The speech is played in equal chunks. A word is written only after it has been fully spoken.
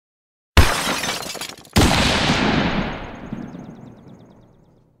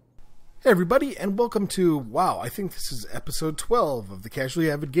Everybody, and welcome to, wow, I think this is episode 12 of the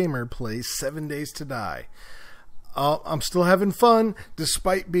Casually Avid Gamer Plays 7 Days to Die. I'm still having fun,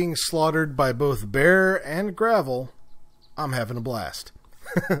 despite being slaughtered by both bear and gravel. I'm having a blast.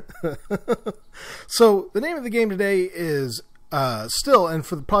 So, the name of the game today is, still, and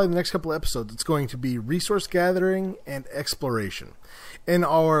for probably the next couple of episodes, it's going to be Resource Gathering and Exploration. In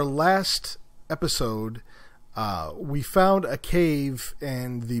our last episode, we found a cave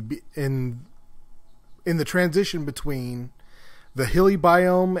in the transition between the hilly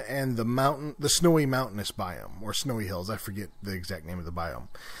biome and the snowy mountainous biome, or snowy hills. I forget the exact name of the biome,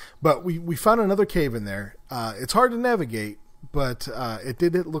 but we found another cave in there. It's hard to navigate, but it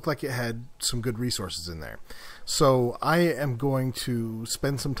did look like it had some good resources in there. So I am going to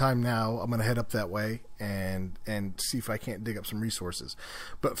spend some time now. I'm going to head up that way and see if I can't dig up some resources.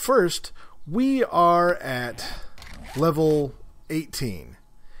 But first, we are at level 18,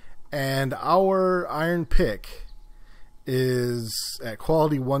 and our iron pick is at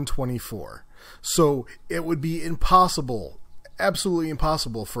quality 124. So it would be impossible, absolutely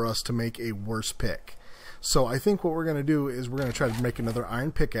impossible for us to make a worse pick. So I think what we're going to do is we're going to try to make another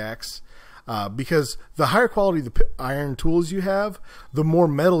iron pickaxe, because the higher quality the iron tools you have, the more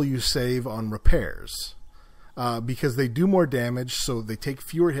metal you save on repairs. Because they do more damage, so they take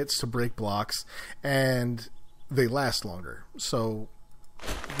fewer hits to break blocks, and they last longer. So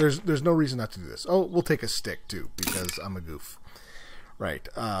there's no reason not to do this. Oh, we'll take a stick too, because I'm a goof. Right.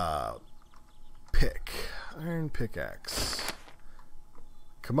 Pick. Iron pickaxe.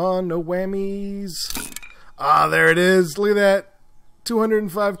 Come on, no whammies. Ah, there it is. Look at that.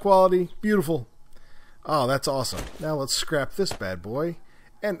 205 quality. Beautiful. Oh, that's awesome. Now let's scrap this bad boy.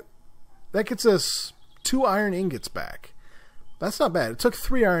 And that gets us 2 iron ingots back. That's not bad. It took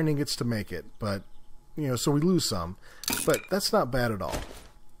 3 iron ingots to make it, but, so we lose some. But that's not bad at all.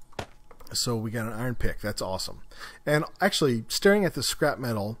 So we got an iron pick. That's awesome. And actually, staring at the scrap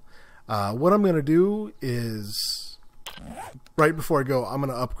metal, what I'm going to do is, right before I go, I'm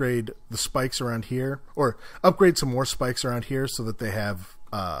going to upgrade the spikes around here, or upgrade some more spikes around here so that they have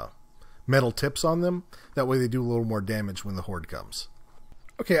metal tips on them. That way they do a little more damage when the horde comes.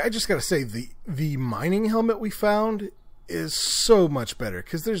 Okay, I just gotta say, the mining helmet we found is so much better,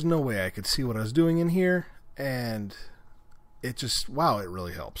 because there's no way I could see what I was doing in here, and it just, wow, it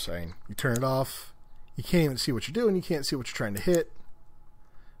really helps. I mean, you turn it off, you can't even see what you're doing, you can't see what you're trying to hit,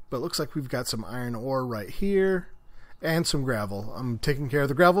 but it looks like we've got some iron ore right here, and some gravel. I'm taking care of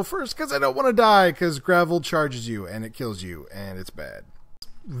the gravel first, because I don't want to die, because gravel charges you, and it kills you, and it's bad.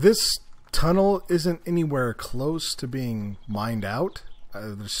 This tunnel isn't anywhere close to being mined out.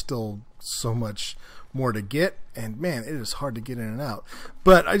 There's still so much more to get, and man, it is hard to get in and out.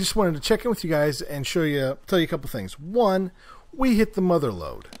 But I just wanted to check in with you guys and tell you a couple things. One, we hit the mother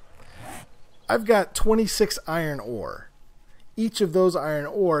lode. I've got 26 iron ore. Each of those iron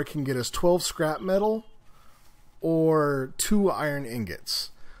ore can get us 12 scrap metal or 2 iron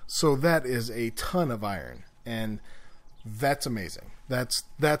ingots. So that is a ton of iron, and that's amazing. That's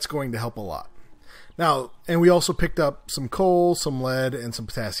going to help a lot. Now, and we also picked up some coal, some lead, and some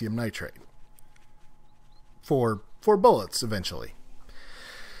potassium nitrate for bullets eventually.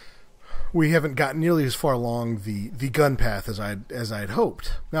 We haven't gotten nearly as far along the gun path as I'd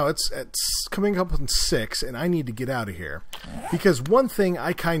hoped. Now it's coming up on 6, and I need to get out of here, because one thing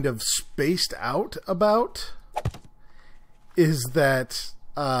I kind of spaced out about is that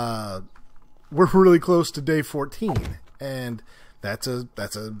we're really close to day 14, and that's a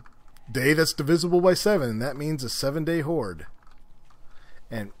day that's divisible by 7, and that means a 7-day horde.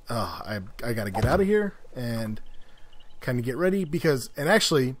 And I got to get out of here and kind of get ready, because, and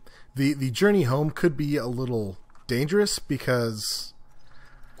actually the journey home could be a little dangerous, because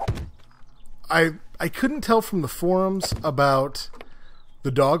I couldn't tell from the forums about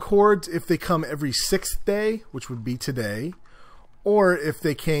the dog hordes if they come every 6th day, which would be today, or if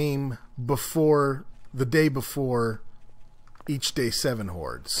they came before the day before each day 7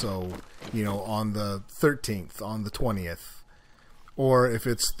 horde. So, on the 13th, on the 20th, or if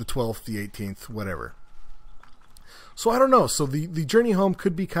it's the 12th, the 18th, whatever. So I don't know. So the journey home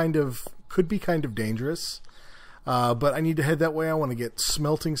could be kind of dangerous. But I need to head that way. I want to get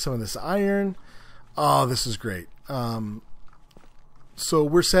smelting some of this iron. Oh, this is great. So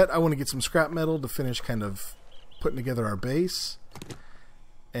we're set. I want to get some scrap metal to finish kind of putting together our base.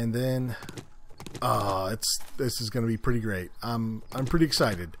 And then this is going to be pretty great. I'm pretty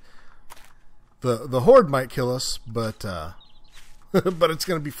excited. The horde might kill us, but but it's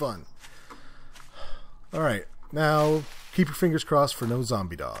going to be fun. All right, now keep your fingers crossed for no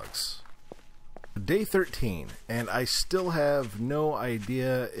zombie dogs. Day 13, and I still have no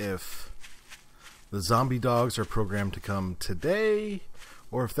idea if the zombie dogs are programmed to come today,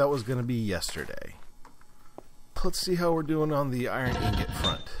 or if that was going to be yesterday. Let's see how we're doing on the iron ingot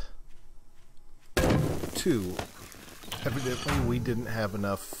front. 2. Evidently, we didn't have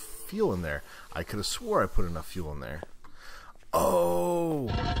enough fuel in there. I could have swore I put enough fuel in there. Oh!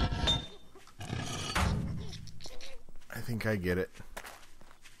 I think I get it.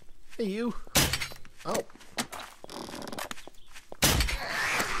 Hey, you. Oh.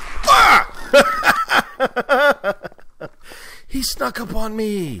 Ah! He snuck up on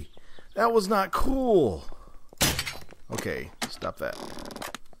me. That was not cool. Okay, stop that.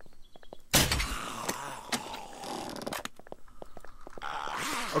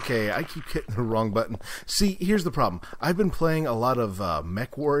 Okay, I keep hitting the wrong button. See, here's the problem. I've been playing a lot of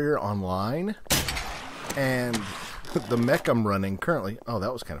Mech Warrior online, and the mech I'm running currently... Oh,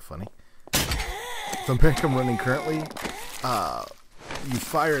 that was kind of funny. The mech I'm running currently, you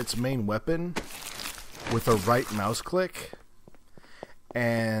fire its main weapon with a right mouse click,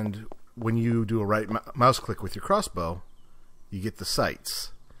 and when you do a right mouse click with your crossbow, you get the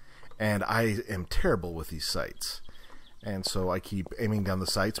sights. And I am terrible with these sights. And so I keep aiming down the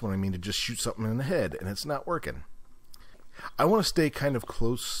sights when I mean to just shoot something in the head, and it's not working. I want to stay kind of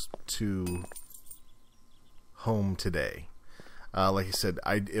close to home today. Like I said,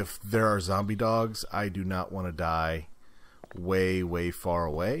 if there are zombie dogs, I do not want to die way, way far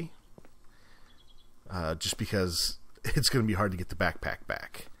away. Just because it's going to be hard to get the backpack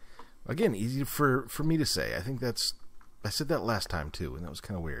back. Again, easy for me to say. I said that last time too, and that was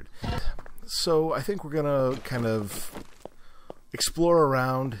kind of weird. So I think we're going to kind of explore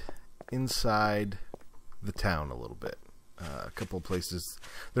around inside the town a little bit. A couple of places.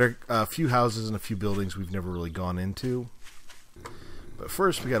 There are a few houses and a few buildings we've never really gone into. But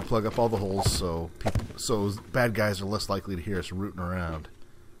first we got to plug up all the holes so bad guys are less likely to hear us rooting around.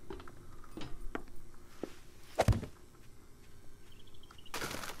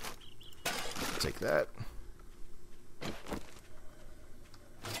 Take that.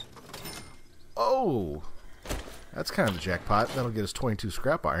 Oh! That's kind of a jackpot. That'll get us 22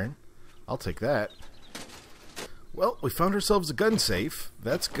 scrap iron. I'll take that. Well, we found ourselves a gun safe.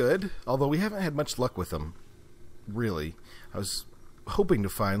 That's good. Although we haven't had much luck with them. Really. I was hoping to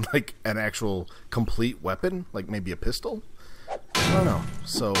find, like, an actual complete weapon. Like, maybe a pistol? I don't know.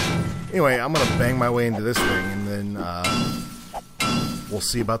 So, anyway, I'm going to bang my way into this thing, and then, we'll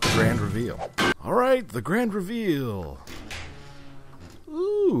see about the grand reveal. Alright, the grand reveal.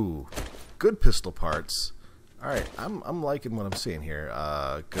 Ooh. Good pistol parts. Alright, I'm liking what I'm seeing here.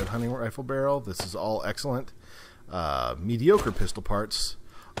 Good hunting rifle barrel. This is all excellent. Mediocre pistol parts.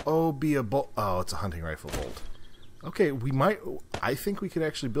 Oh, be a bolt. Oh, it's a hunting rifle bolt. Okay, I think we could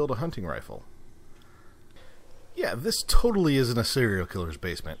actually build a hunting rifle. Yeah, this totally isn't a serial killer's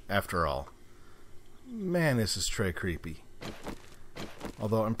basement, after all. Man, this is Trey creepy.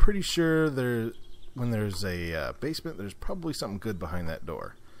 Although I'm pretty sure when there's a basement, there's probably something good behind that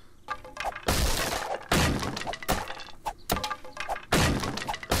door.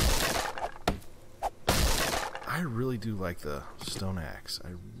 I really do like the stone axe. I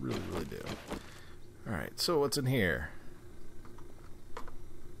really, really do. Alright, so what's in here?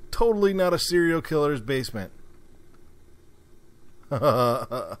 Totally not a serial killer's basement.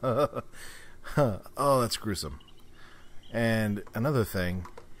 Oh, that's gruesome. And another thing,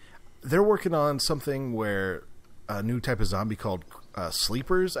 they're working on something where a new type of zombie called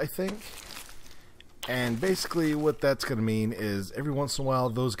sleepers, I think. And basically what that's going to mean is every once in a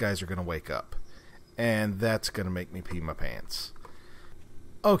while those guys are going to wake up. And that's going to make me pee my pants.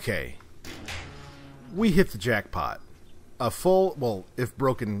 Okay. We hit the jackpot. A full, well, if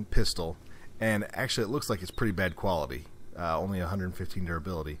broken pistol. And actually it looks like it's pretty bad quality. Only 115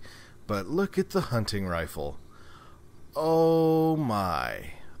 durability. But look at the hunting rifle. Oh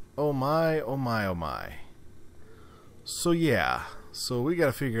my. Oh my, oh my, oh my. So yeah. So we got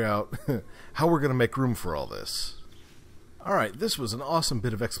to figure out how we're going to make room for all this. Alright, this was an awesome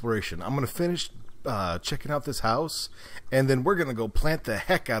bit of exploration. I'm going to finish checking out this house, and then we're going to go plant the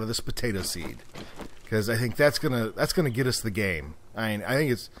heck out of this potato seed. Because I think that's gonna get us the game. I mean, I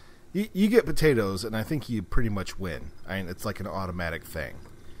think it's... You get potatoes, and I think you pretty much win. I mean, it's like an automatic thing.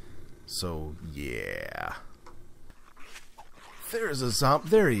 So, yeah. There's a zombie.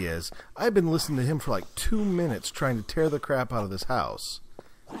 There he is. I've been listening to him for like 2 minutes trying to tear the crap out of this house.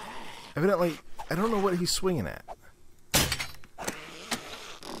 Evidently, I don't know what he's swinging at.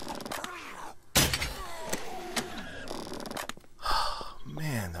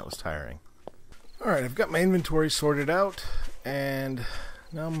 Man, that was tiring. Alright, I've got my inventory sorted out, and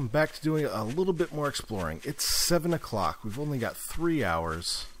now I'm back to doing a little bit more exploring. It's 7 o'clock. We've only got 3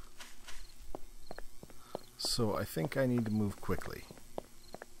 hours. So I think I need to move quickly.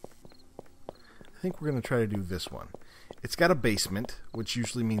 I think we're going to try to do this one. It's got a basement, which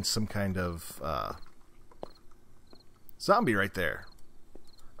usually means some kind of zombie right there.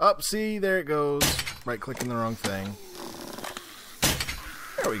 Up, see, there it goes. Right-clicking the wrong thing.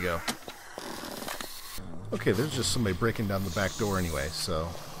 There we go. Okay, there's just somebody breaking down the back door anyway, so...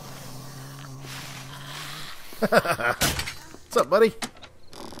 What's up, buddy?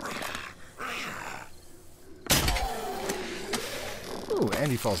 Ooh,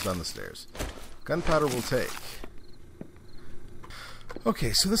 and he falls down the stairs. Gunpowder will take.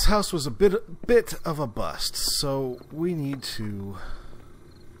 Okay, so this house was a bit of a bust, so we need to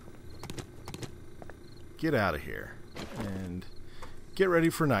get out of here and get ready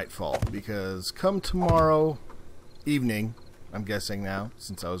for nightfall, because come tomorrow evening, I'm guessing now,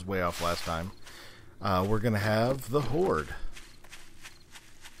 since I was way off last time, we're going to have the Horde.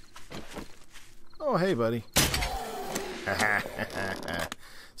 Oh, hey, buddy.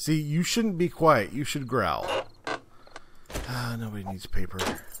 See, you shouldn't be quiet. You should growl. Nobody needs paper.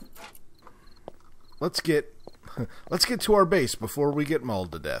 Let's get to our base before we get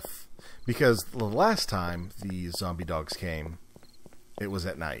mauled to death. Because the last time the zombie dogs came, it was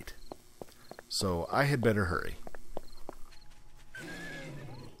at night. So I had better hurry.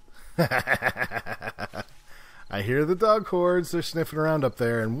 I hear the dog hordes. They're sniffing around up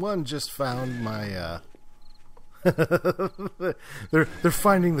there, and one just found my they're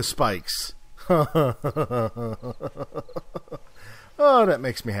finding the spikes. Oh, that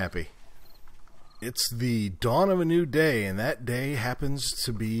makes me happy. It's the dawn of a new day, and that day happens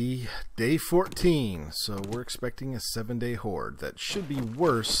to be day 14. So we're expecting a 7-day horde that should be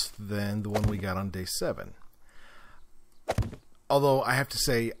worse than the one we got on day 7. Although I have to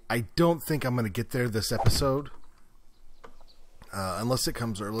say, I don't think I'm going to get there this episode. Unless it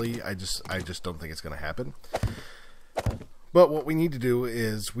comes early, I just don't think it's going to happen. But what we need to do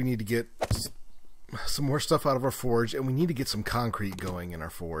is we need to get some more stuff out of our forge, and we need to get some concrete going in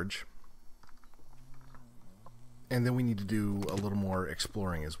our forge. And then we need to do a little more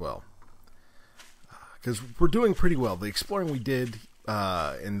exploring as well. Because we're doing pretty well. The exploring we did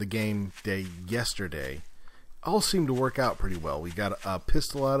in the game day yesterday all seemed to work out pretty well. We got a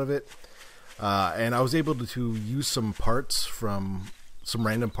pistol out of it. And I was able to use some parts from some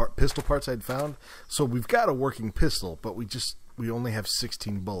random pistol parts I'd found. So we've got a working pistol, but we only have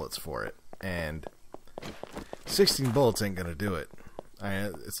 16 bullets for it. And 16 bullets ain't going to do it.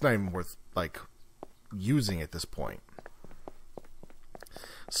 It's not even worth, like, using at this point.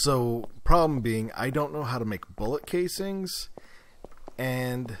 So, problem being, I don't know how to make bullet casings,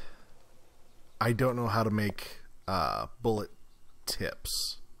 and I don't know how to make bullet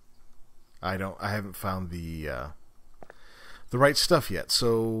tips. I haven't found the right stuff yet.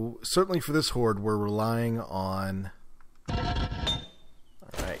 So certainly for this horde, we're relying on. All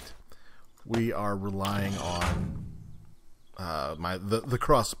right, we are relying on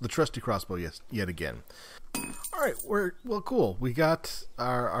the trusty crossbow yet again. All right, well cool. We got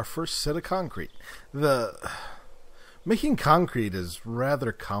our first set of concrete. Making concrete is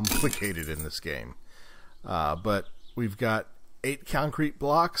rather complicated in this game, but we've got 8 concrete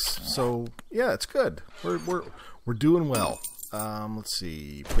blocks, so yeah, it's good. We're doing well. Let's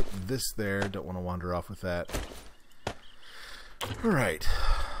see. Put this there. Don't want to wander off with that. All right,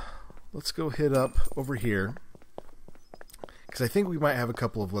 let's go hit up over here, because I think we might have a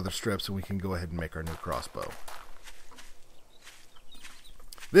couple of leather strips, and we can go ahead and make our new crossbow.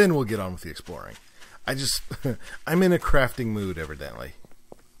 Then we'll get on with the exploring. I'm in a crafting mood, evidently.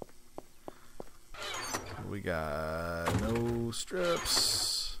 We got no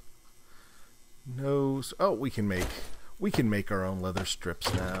strips. Oh, we can make our own leather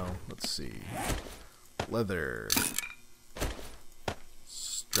strips now. Let's see. Leather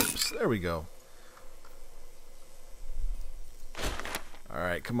strips. There we go. All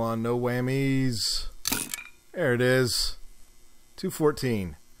right, come on, no whammies. There it is.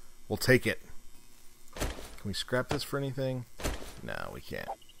 214. We'll take it. Can we scrap this for anything? No, we can't.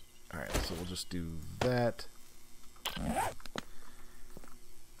 Alright, so we'll just do that. And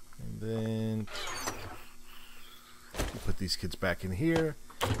then we'll put these kids back in here.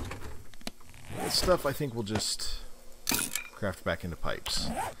 This stuff I think we'll just craft back into pipes.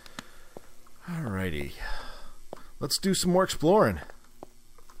 Alrighty. Let's do some more exploring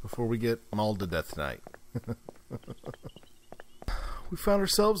before we get mauled to death tonight. We found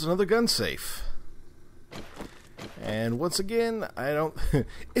ourselves another gun safe. And once again,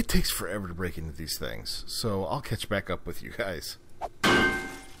 it takes forever to break into these things, so I'll catch back up with you guys.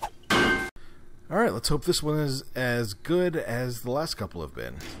 Alright, let's hope this one is as good as the last couple have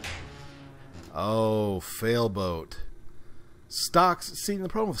been. Oh, fail boat. Stocks. See, the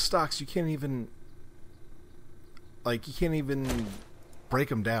problem with stocks, you can't even break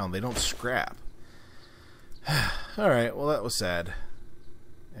them down. They don't scrap. Alright, well that was sad.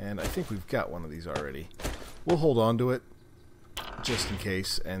 And I think we've got one of these already. We'll hold on to it just in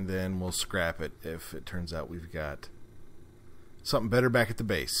case, and then we'll scrap it if it turns out we've got something better back at the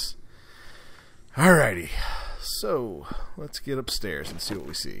base. Alrighty, so let's get upstairs and see what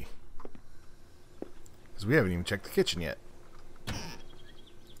we see. Because we haven't even checked the kitchen yet.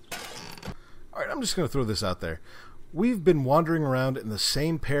 Alright, I'm just going to throw this out there. We've been wandering around in the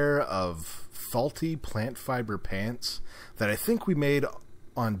same pair of faulty plant fiber pants that I think we made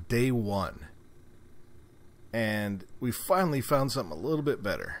on day 1. And we finally found something a little bit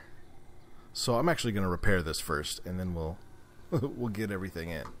better. So I'm actually going to repair this first, and then we'll we'll get everything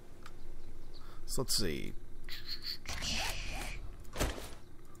in. So let's see.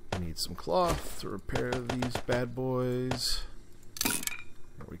 We need some cloth to repair these bad boys.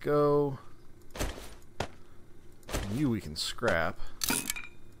 There we go. You we can scrap.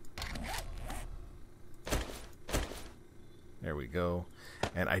 There we go.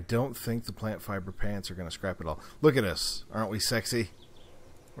 And I don't think the plant fiber pants are going to scrap at all. Look at us. Aren't we sexy?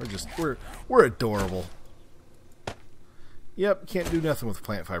 We're adorable. Yep, can't do nothing with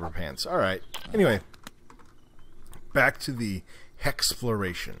plant fiber pants. Alright. Anyway, back to the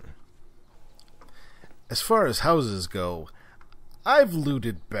hexploration. As far as houses go, I've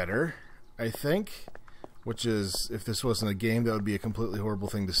looted better, I think. Which is, if this wasn't a game, that would be a completely horrible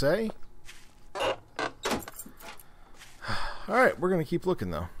thing to say. Alright, we're going to keep looking,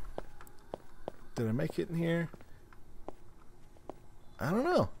 though. Did I make it in here? I don't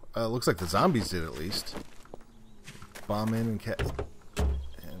know. Looks like the zombies did, at least. Bomb in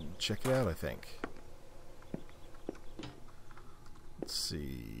and check it out, I think. Let's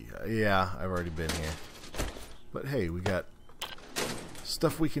see. Yeah, I've already been here. But hey, we got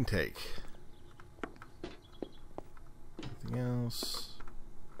stuff we can take. Anything else?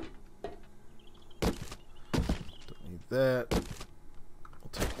 Don't need that.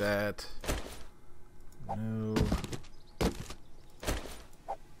 We'll take that. No.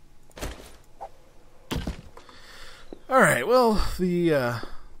 Alright, well, the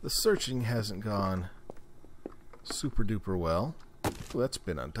searching hasn't gone super duper well. Oh, that's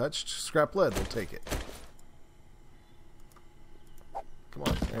been untouched. Scrap lead, we'll take it. Come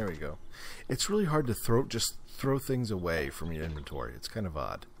on, there we go. It's really hard to just throw things away from your inventory. It's kind of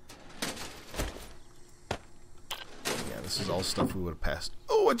odd. Yeah, this is all stuff we would have passed.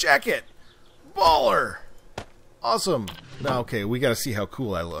 Oh, a jacket! Baller! Awesome! Now, okay, we gotta see how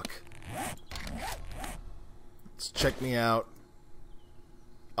cool I look. Let's check me out.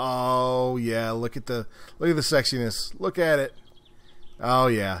 Oh, yeah, look at the sexiness. Look at it. Oh,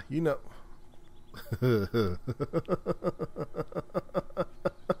 yeah, you know.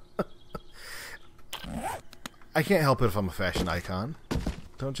 I can't help it if I'm a fashion icon.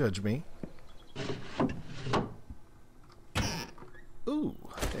 Don't judge me. Ooh,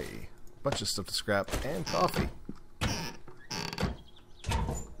 hey, bunch of stuff to scrap and coffee.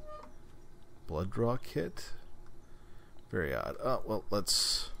 Blood draw kit. Very odd. Oh, well,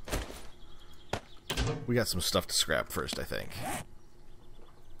 we got some stuff to scrap first, I think.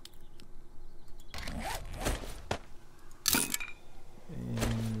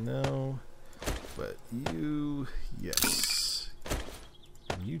 And no. But you, yes.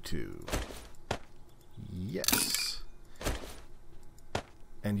 You two. Yes.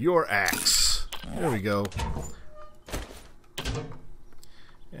 And your axe. There we go.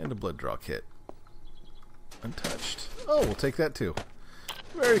 And a blood draw kit. Untouched. Oh, we'll take that too.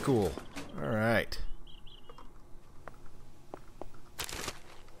 Very cool. Alright.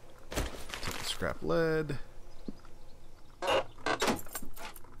 Take the scrap lead.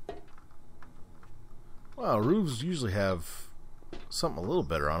 Wow, roofs usually have something a little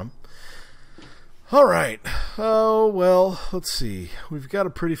better on them. Alright. Oh, well, let's see. We've got a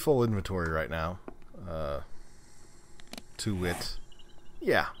pretty full inventory right now. To wit.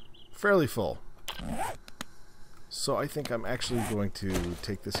 Yeah, fairly full. So I think I'm actually going to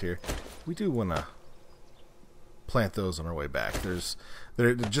take this here. We do want to plant those on our way back.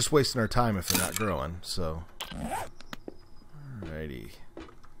 They're just wasting our time if they're not growing. So, alrighty.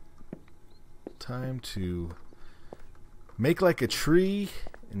 Time to make like a tree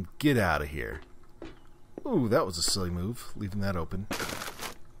and get out of here. Ooh, that was a silly move, leaving that open.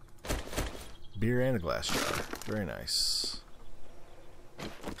 Beer and a glass jar. Very nice.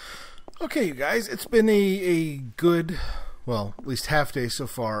 Okay, you guys, it's been a good, well, at least half day so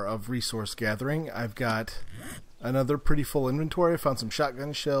far of resource gathering. I've got another pretty full inventory. I found some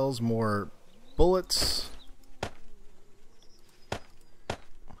shotgun shells, more bullets.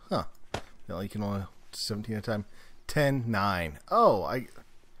 Huh. Well, you can only 17 at a time. 10, 9. Oh,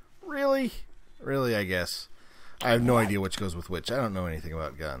 really? Really, I guess. I have no idea which goes with which. I don't know anything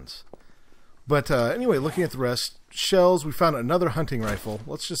about guns. But anyway, looking at the rest. Shells, we found another hunting rifle.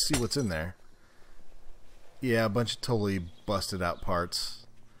 Let's just see what's in there. Yeah, a bunch of totally busted out parts.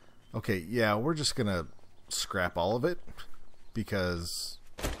 Okay, yeah, we're just going to scrap all of it. Because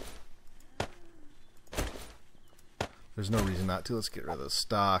there's no reason not to. Let's get rid of the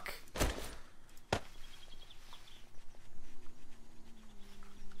stock.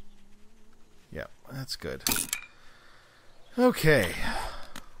 Yeah, that's good. Okay.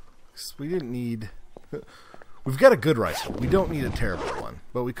 We didn't need... We've got a good rifle. We don't need a terrible one.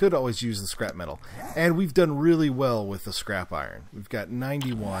 But we could always use the scrap metal. And we've done really well with the scrap iron. We've got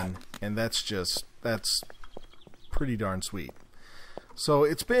 91, and that's pretty darn sweet. So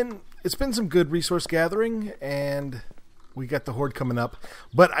it's been some good resource gathering, and we got the horde coming up.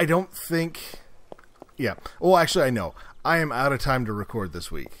 But I don't think... Yeah. Well, actually, I know. I am out of time to record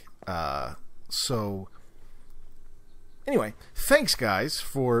this week. So anyway, thanks guys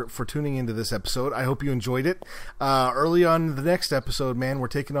for tuning into this episode. I hope you enjoyed it. Early on in the next episode, man, we're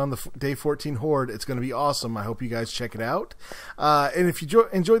taking on the Day 14 Horde. It's going to be awesome. I hope you guys check it out. And if you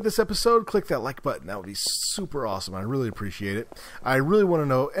enjoyed this episode, click that like button. That would be super awesome. I really appreciate it. I really want to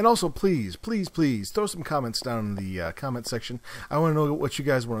know. And also, please, please, please, throw some comments down in the comment section. I want to know what you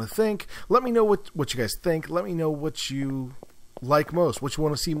guys want to think. Let me know what you guys think. Let me know what you like most, what you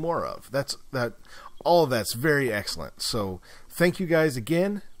want to see more of. All of that's very excellent. So thank you guys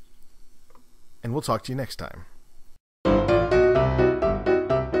again, and we'll talk to you next time.